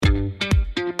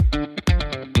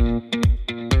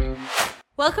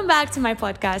Welcome back to my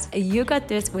podcast, You Got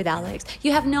This with Alex.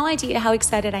 You have no idea how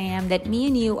excited I am that me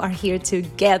and you are here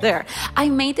together. I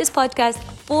made this podcast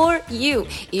for you.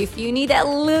 If you need that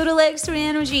little extra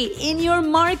energy in your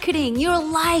marketing, your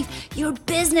life, your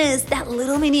business, that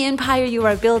little mini empire you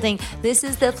are building, this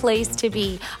is the place to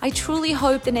be. I truly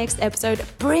hope the next episode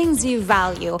brings you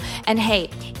value. And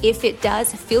hey, if it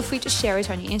does, feel free to share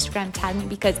it on your Instagram, tag me,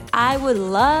 because I would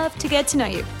love to get to know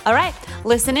you. All right,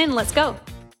 listen in, let's go.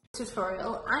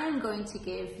 Tutorial, I am going to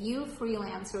give you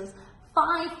freelancers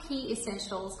 5 key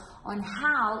essentials on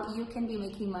how you can be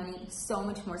making money so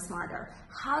much more smarter.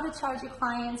 How to charge your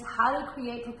clients, how to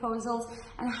create proposals,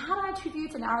 and how to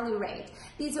attribute an hourly rate.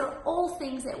 These are all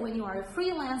things that when you are a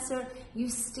freelancer, you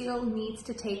still need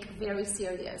to take very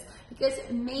serious. Because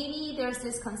maybe there's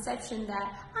this conception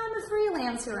that I'm a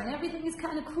freelancer and everything is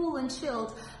kind of cool and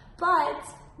chilled, but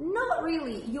not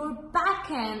really. Your back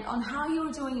end on how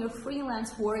you're doing your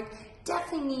freelance work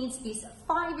definitely needs these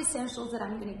 5 essentials that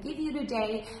I'm going to give you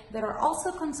today that are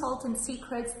also consultant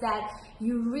secrets that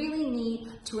you really need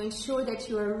to ensure that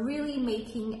you are really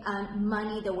making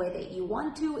money the way that you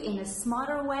want to, in a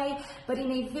smarter way, but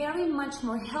in a very much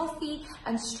more healthy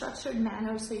and structured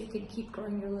manner so you can keep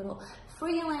growing your little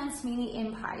freelance mini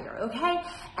empire, okay?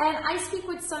 And I speak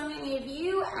with so many of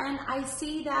you and I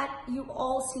see that you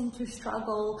all seem to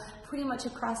struggle pretty much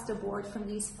across the board from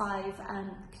these 5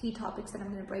 key topics that I'm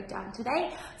going to break down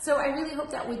today. So I really hope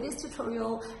that with this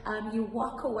tutorial, you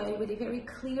walk away with a very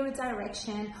clear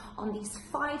direction on these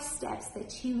 5 steps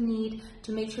that you need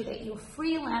to make sure that your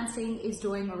freelancing is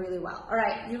doing really well. All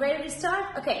right, you ready to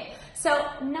start? Okay, so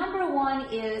number 1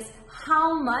 is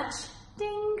how much,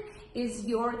 ding, is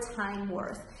your time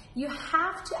worth. You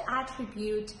have to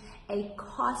attribute a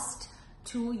cost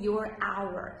to your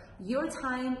hour. Your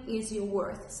time is your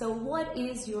worth. So what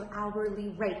is your hourly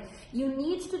rate? You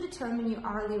need to determine your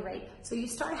hourly rate. So you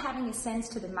start having a sense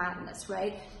to the madness,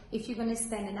 right? If you're going to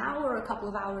spend an hour or a couple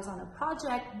of hours on a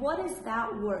project, what is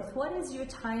that worth? What is your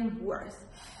time worth?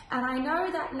 And I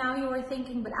know that now you are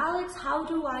thinking, but Alex, how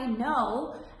do I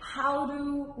know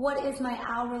what is my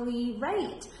hourly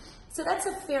rate? So that's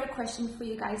a fair question for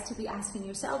you guys to be asking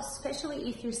yourselves, especially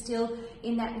if you're still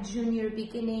in that junior,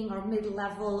 beginning, or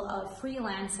mid-level of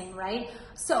freelancing, right?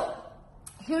 So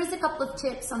here's a couple of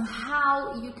tips on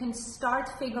how you can start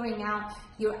figuring out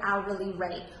your hourly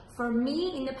rate. For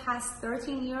me, in the past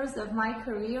 13 years of my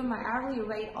career, my hourly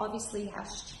rate obviously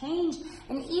has changed.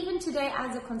 And even today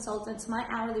as a consultant, my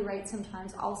hourly rate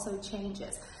sometimes also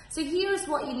changes. So here's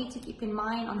what you need to keep in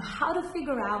mind on how to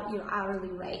figure out your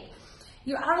hourly rate.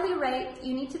 Your hourly rate,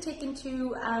 you need to take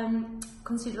into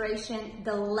consideration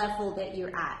the level that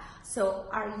you're at. So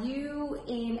are you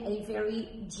in a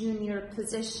very junior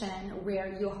position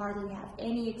where you hardly have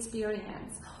any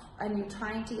experience and you're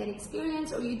trying to get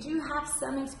experience, or you do have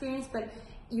some experience but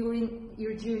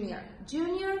you're junior,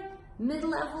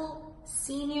 mid-level,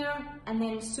 senior, and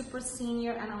then super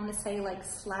senior, and I want to say like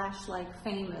 /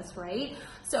 famous, right?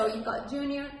 So you've got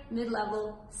junior,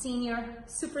 mid-level, senior,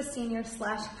 super senior /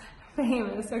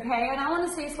 famous, okay? And I want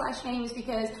to say / famous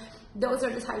because those are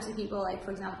the types of people, like,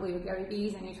 for example, your Gary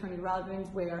Vee's and your Tony Robbins,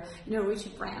 where, you know,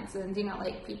 Richard Branson, you know,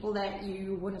 like people that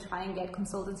you want to try and get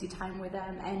consultancy time with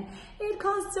them, and it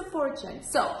costs a fortune.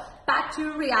 So back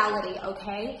to reality,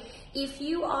 okay? If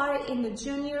you are in the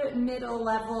junior, middle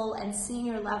level, and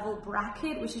senior level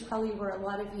bracket, which is probably where a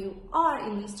lot of you are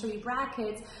in these 3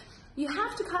 brackets, you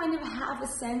have to kind of have a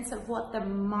sense of what the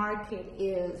market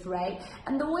is, right?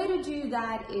 And the way to do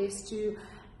that is to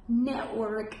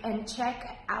network and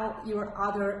check out your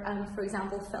other, for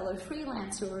example, fellow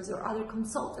freelancers or other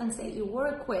consultants that you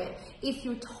work with if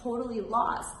you're totally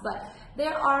lost. But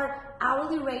there are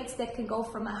hourly rates that can go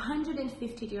from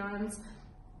 150 dirhams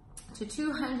to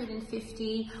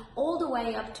 250, all the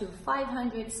way up to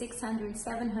 500, 600,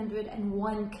 700, and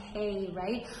 1K,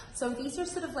 right? So these are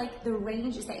sort of like the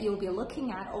ranges that you'll be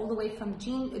looking at, all the way from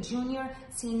junior,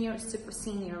 senior, super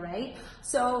senior, right?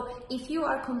 So if you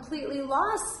are completely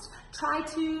lost, try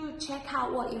to check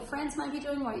out what your friends might be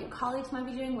doing, what your colleagues might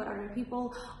be doing, what other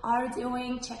people are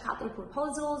doing. Check out their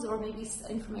proposals or maybe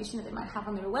information that they might have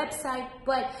on their website.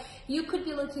 But you could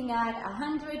be looking at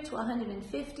 100 to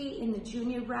 150 in the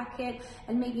junior bracket,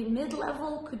 and maybe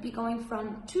mid-level could be going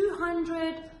from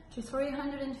 200 to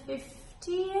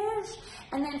 350-ish,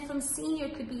 and then from senior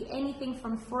could be anything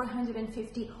from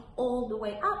 450 all the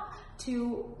way up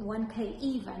to 1K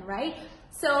even, right?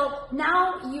 So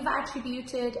now you've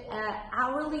attributed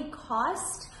hourly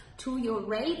cost to your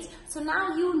rate. So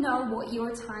now you know what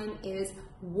your time is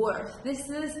worth. This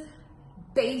is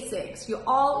basics. You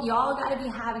all got to be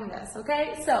having this,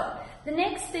 okay? So the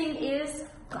next thing is,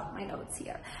 got my notes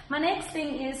here. My next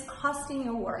thing is costing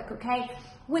your work, okay?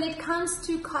 When it comes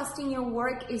to costing your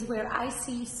work is where I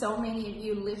see so many of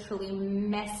you literally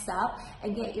mess up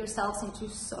and get yourselves into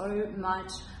so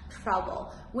much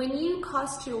trouble. When you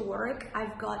cost your work,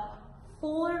 I've got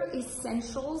 4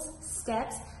 essentials,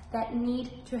 steps that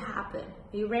need to happen.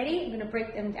 Are you ready? I'm gonna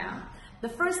break them down. The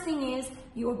first thing is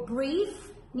your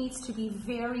brief needs to be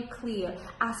very clear.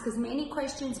 Ask as many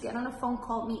questions, get on a phone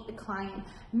call, meet the client.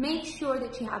 Make sure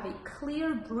that you have a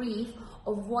clear brief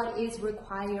of what is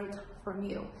required from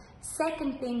you.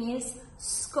 Second thing is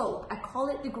scope. I call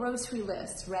it the grocery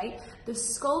list, right? The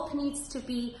scope needs to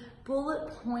be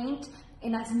bullet point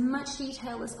in as much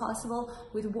detail as possible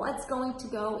with what's going to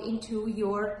go into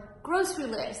your grocery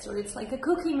list, or it's like a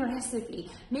cooking recipe.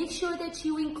 Make sure that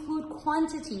you include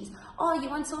quantities. Oh, you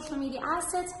want social media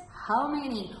assets? How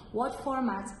many? What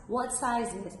formats? What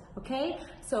sizes? Okay?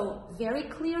 So very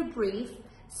clear brief.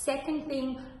 Second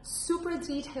thing, super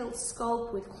detailed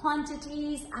scope with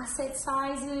quantities, asset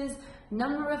sizes,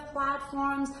 number of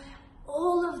platforms,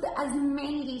 all of as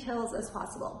many details as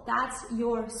possible. That's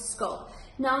your scope.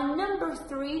 Now, number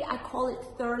 3, I call it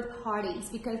third parties,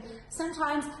 because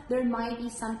sometimes there might be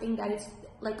something that is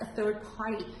like a third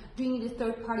party. Do you need a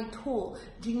third party tool?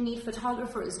 Do you need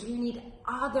photographers? Do you need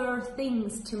other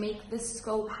things to make this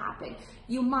scope happen?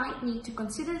 You might need to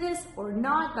consider this or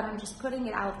not, but I'm just putting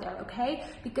it out there, okay?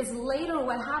 Because later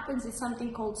what happens is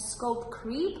something called scope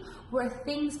creep, where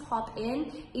things pop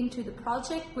into the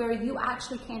project where you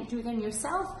actually can't do them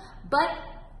yourself, but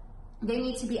they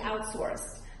need to be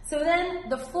outsourced. So then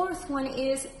the 4th one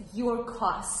is your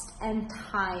cost and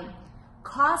time.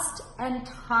 Cost and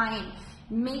time.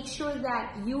 Make sure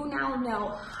that you now know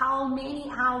how many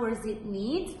hours it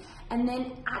needs, and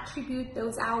then attribute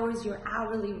those hours, your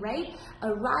hourly rate,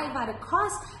 arrive at a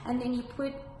cost, and then you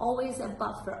put always a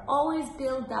buffer. Always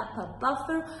build up a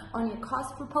buffer on your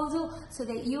cost proposal so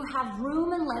that you have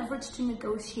room and leverage to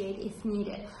negotiate if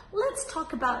needed. Let's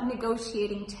talk about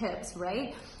negotiating tips,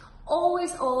 right?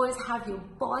 Always have your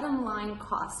bottom line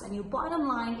cost, and your bottom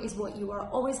line is what you are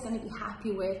always going to be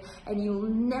happy with, and you'll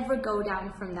never go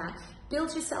down from that.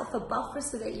 Build yourself a buffer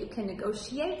so that you can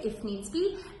negotiate if needs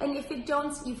be, and if you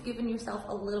don't, you've given yourself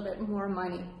a little bit more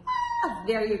money.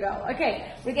 There you go.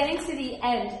 Okay, we're getting to the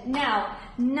end. Now,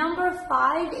 number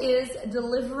 5 is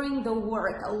delivering the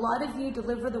work. A lot of you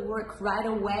deliver the work right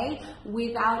away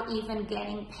without even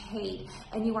getting paid.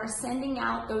 And you are sending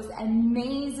out those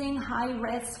amazing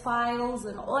high-res files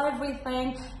and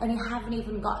everything, and you haven't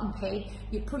even gotten paid.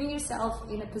 You're putting yourself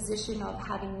in a position of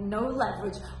having no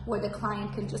leverage where the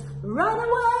client can just run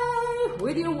away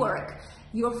with your work.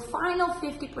 Your final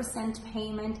 50%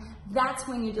 payment, that's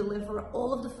when you deliver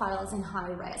all of the files in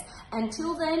high res.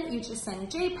 Until then, you just send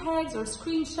JPEGs or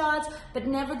screenshots, but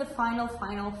never the final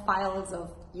files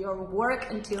of your work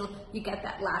until you get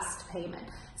that last payment.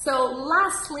 So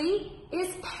lastly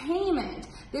is payment.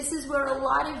 This is where a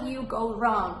lot of you go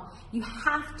wrong. You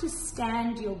have to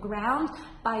stand your ground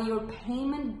by your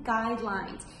payment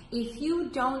guidelines. If you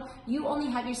don't, you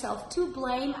only have yourself to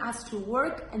blame as to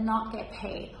work and not get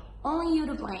paid. Only you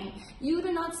to blame. You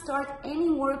do not start any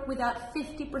work without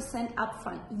 50%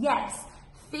 upfront. Yes,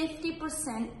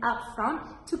 50%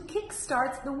 upfront to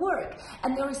kickstart the work.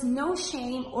 And there is no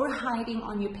shame or hiding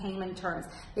on your payment terms.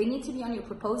 They need to be on your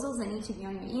proposals, they need to be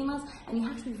on your emails, and you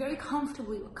have to be very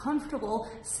comfortable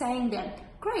saying them.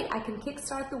 Great, I can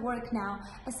kickstart the work now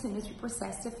as soon as you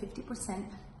process the 50%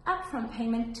 upfront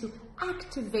payment to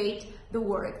activate the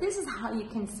work. This is how you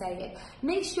can say it.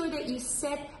 Make sure that you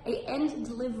set an end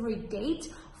delivery date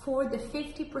for the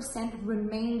 50%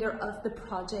 remainder of the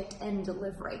project and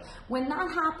delivery. When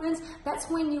that happens, that's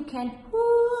when you can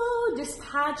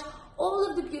dispatch all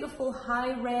of the beautiful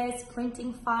high-res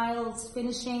printing files,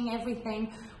 finishing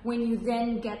everything, when you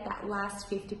then get that last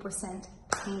 50%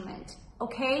 payment.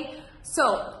 Okay?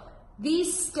 So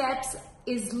these steps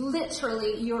is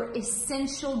literally your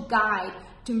essential guide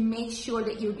to make sure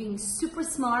that you're being super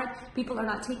smart, people are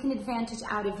not taking advantage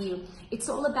out of you. It's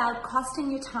all about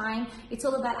costing your time. It's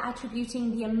all about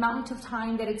attributing the amount of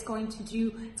time that it's going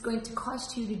to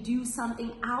cost you to do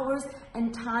something, hours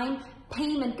and time.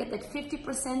 Payment, get that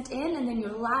 50% in and then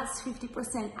your last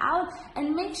 50% out,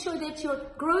 and make sure that your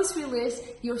grocery list,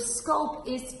 your scope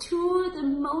is to the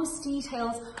most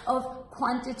details of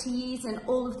quantities and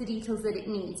all of the details that it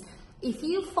needs. If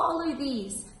you follow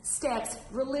these steps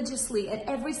religiously at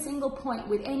every single point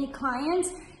with any client,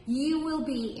 you will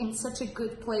be in such a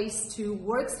good place to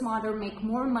work smarter, make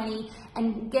more money,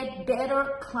 and get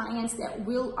better clients that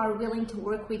are willing to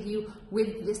work with you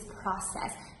with this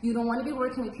process. You don't want to be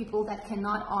working with people that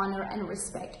cannot honor and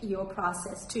respect your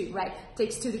process too, right?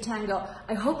 Takes two to tango.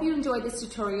 I hope you enjoyed this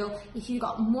tutorial. If you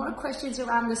got more questions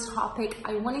around this topic,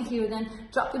 I want to hear them.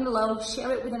 Drop them below,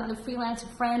 share it with another freelancer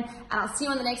friend, and I'll see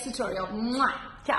you on the next tutorial. Mwah! Ciao!